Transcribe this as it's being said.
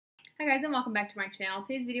Hi guys, and welcome back to my channel.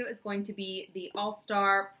 Today's video is going to be the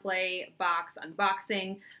Ulta Play Box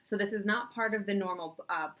unboxing. So this is not part of the normal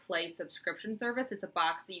Play subscription service. It's a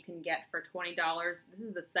box that you can get for $20. This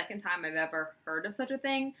is the second time I've ever heard of such a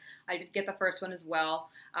thing. I did get the first one as well.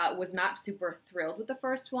 Was not super thrilled with the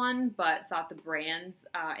first one, but thought the brands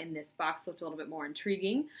in this box looked a little bit more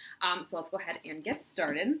intriguing. So let's go ahead and get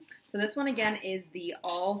started. So this one again is the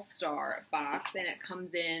All-Star box, and it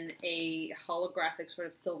comes in a holographic sort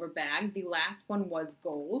of silver bag. The last one was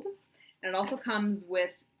gold, and it also comes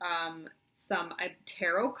with some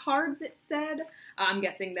tarot cards, it said. I'm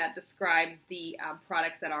guessing that describes the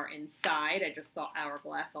products that are inside. I just saw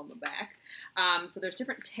Hourglass on the back. So there's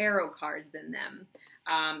different tarot cards in them.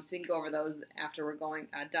 So we can go over those after we're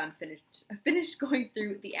finished going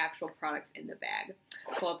through the actual products in the bag.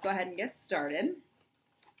 So let's go ahead and get started.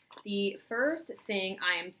 The first thing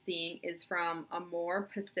I am seeing is from Amore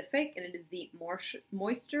Pacific, and it is the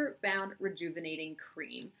Moisture Bound Rejuvenating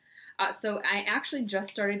Cream. So I actually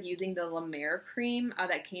just started using the La Mer cream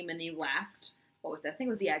that came in the last, what was that? I think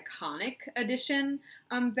it was the Iconic Edition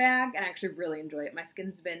bag, and I actually really enjoy it. My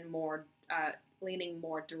skin's been more leaning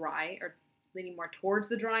more dry, or leaning more towards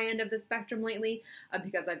the dry end of the spectrum lately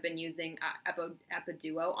because I've been using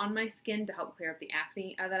Ebates on my skin to help clear up the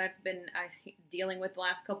acne that I've been dealing with the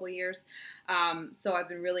last couple of years. So I've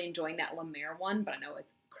been really enjoying that La Mer one, but I know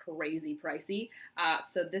it's crazy pricey.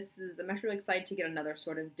 So I'm actually really excited to get another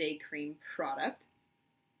sort of day cream product.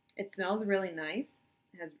 It smells really nice.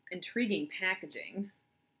 It has intriguing packaging,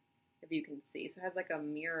 if you can see. So it has like a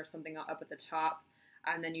mirror or something up at the top,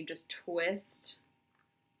 and then you just twist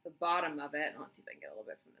the bottom of it. Let's see if I can get a little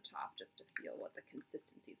bit from the top just to feel what the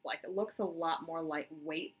consistency is like. It looks a lot more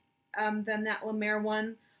lightweight than that La Mer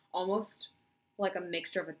one. Almost like a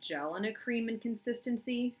mixture of a gel and a cream in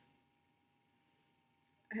consistency.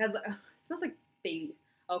 It smells like baby.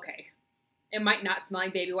 Okay. It might not smell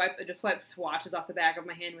like baby wipes. I just wiped swatches off the back of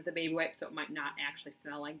my hand with a baby wipe, so it might not actually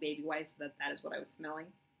smell like baby wipes, but that is what I was smelling.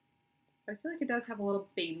 But I feel like it does have a little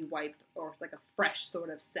baby wipe or like a fresh sort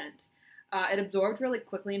of scent. It absorbed really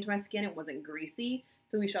quickly into my skin. It wasn't greasy,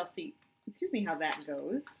 so we shall see, how that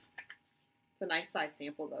goes. It's a nice size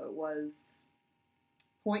sample, though. It was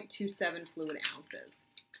 0.27 fluid ounces.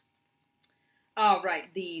 All right,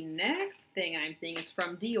 the next thing I'm seeing is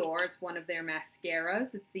from Dior. It's one of their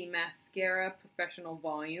mascaras. It's the Mascara Professional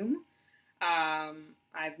Volume.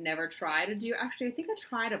 I've never tried actually, I think I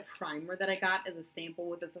tried a primer that I got as a sample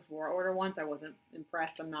with a Sephora order once. I wasn't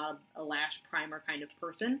impressed. I'm not a lash primer kind of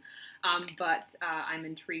person, but I'm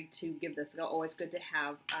intrigued to give this a go. Always good to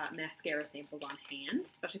have mascara samples on hand,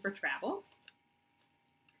 especially for travel.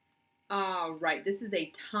 All right, this is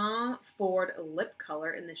a Tom Ford lip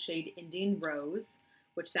color in the shade Indian Rose,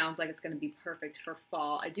 which sounds like it's going to be perfect for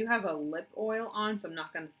fall. I do have a lip oil on, so I'm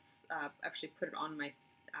not going to actually put it on my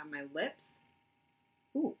lips.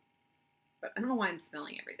 Ooh, but I don't know why I'm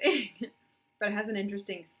smelling everything. But it has an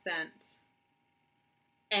interesting scent,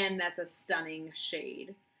 and that's a stunning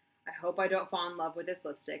shade. I hope I don't fall in love with this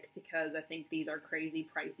lipstick because I think these are crazy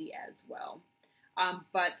pricey as well.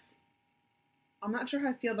 But I'm not sure how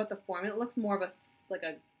I feel about the formula. It looks more of like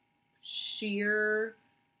a sheer,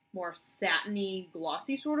 more satiny,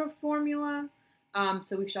 glossy sort of formula.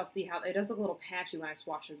 So we shall see how it does look a little patchy when I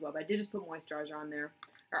swatch as well. But I did just put moisturizer on there,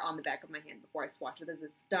 or on the back of my hand before I swatch it. This is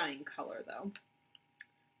a stunning color, though.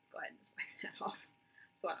 Let's go ahead and just wipe that off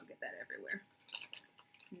so I don't get that everywhere.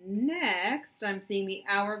 Next, I'm seeing the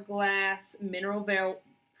Hourglass Mineral Veil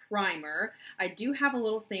Primer. I do have a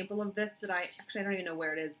little sample of this that I don't even know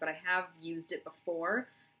where it is, but I have used it before.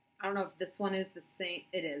 I don't know if this one is the same.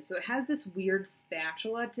 It is. So it has this weird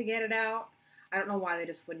spatula to get it out. I don't know why they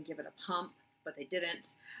just wouldn't give it a pump, but they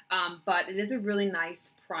didn't. But it is a really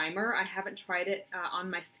nice primer. I haven't tried it on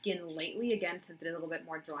my skin lately, again, since it is a little bit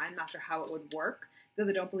more dry. I'm not sure how it would work, because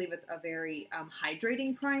I don't believe it's a very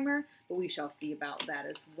hydrating primer, but we shall see about that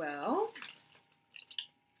as well.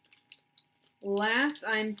 Last,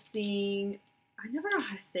 I'm seeing, I never know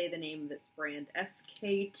how to say the name of this brand,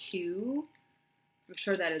 SK2. I'm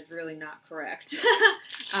sure that is really not correct.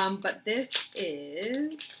 But this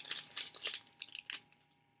is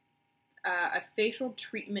a facial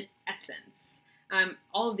treatment essence.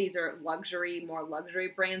 All of these are more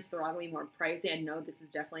luxury brands. They're all going to be more pricey. I know this is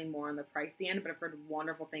definitely more on the pricey end, but I've heard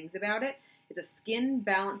wonderful things about it. It's a skin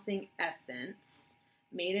balancing essence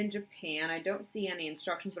made in Japan. I don't see any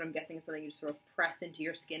instructions, but I'm guessing it's something you just sort of press into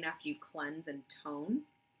your skin after you cleanse and tone.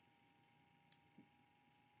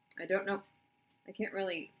 I don't know. I can't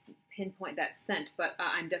really pinpoint that scent, but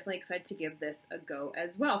I'm definitely excited to give this a go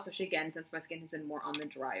as well, especially again since my skin has been more on the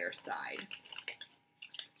drier side.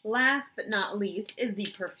 Last but not least is the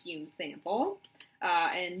perfume sample.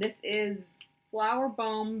 And this is Flower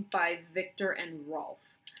Bomb by Victor and Rolf.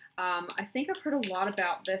 I think I've heard a lot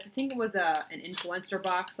about this. I think it was an influencer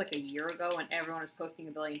box like a year ago and everyone was posting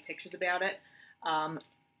a billion pictures about it.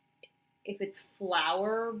 If it's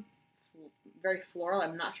flower, very floral,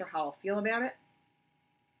 I'm not sure how I'll feel about it.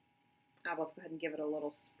 Let's go ahead and give it a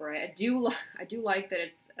little spray. I do like that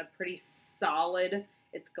it's a pretty solid.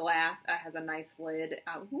 It's glass. It has a nice lid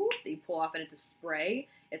that you pull off and it's a spray.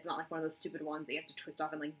 It's not like one of those stupid ones that you have to twist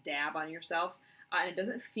off and like dab on yourself. And it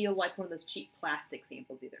doesn't feel like one of those cheap plastic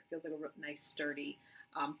samples either. It feels like a nice sturdy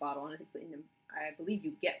bottle. And I believe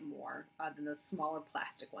you get more than those smaller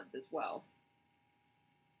plastic ones as well.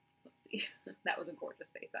 Let's see. That was a gorgeous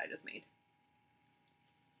face that I just made.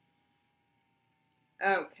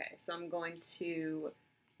 Okay, so I'm going to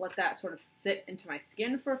let that sort of sit into my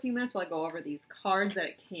skin for a few minutes while I go over these cards that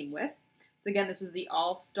it came with. So again, this was the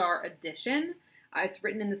All-Star Edition. It's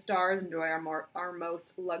written in the stars, enjoy our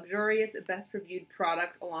most luxurious, best reviewed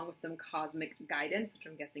products along with some cosmic guidance, which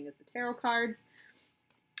I'm guessing is the tarot cards.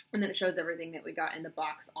 And then it shows everything that we got in the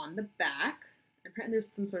box on the back. And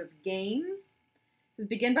there's some sort of game. It says,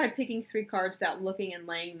 begin by picking 3 cards without looking and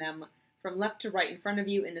laying them from left to right in front of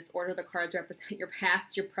you. In this order, the cards represent your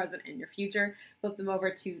past, your present, and your future. Flip them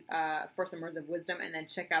over for some words of wisdom, and then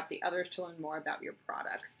check out the others to learn more about your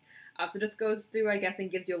products. So just goes through, I guess,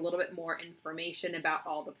 and gives you a little bit more information about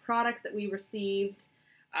all the products that we received.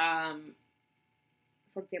 For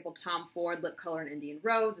example, Tom Ford Lip Color in Indian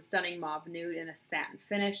Rose, a stunning mauve nude, and a satin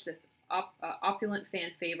finish. This opulent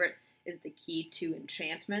fan favorite is the key to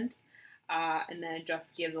enchantment. And then it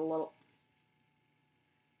just gives a little...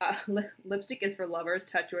 lipstick is for lovers.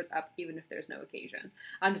 Touch yours up even if there's no occasion.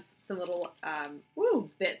 Just some little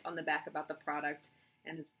bits on the back about the product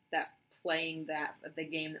and just that playing the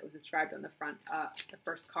game that was described on the front, the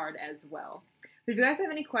first card as well. But if you guys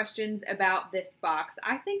have any questions about this box,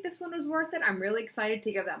 I think this one was worth it. I'm really excited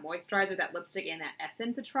to give that moisturizer, that lipstick, and that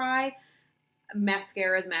essence a try.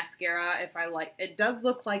 Mascara is mascara. It does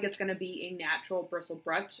look like it's going to be a natural bristle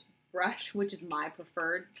brush, which is my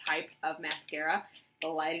preferred type of mascara. The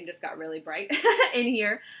lighting just got really bright in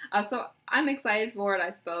here. So I'm excited for it, I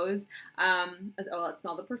suppose. Let's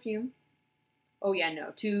smell the perfume. Oh yeah,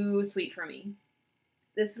 no, too sweet for me.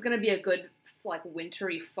 This is going to be a good, like,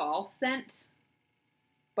 wintry fall scent,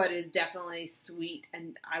 but it is definitely sweet,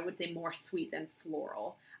 and I would say more sweet than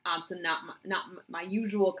floral. So not my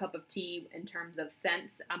usual cup of tea in terms of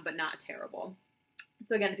scents, but not terrible.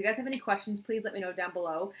 So again, if you guys have any questions, please let me know down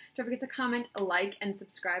below. Don't forget to comment, like, and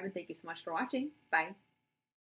subscribe, and thank you so much for watching. Bye.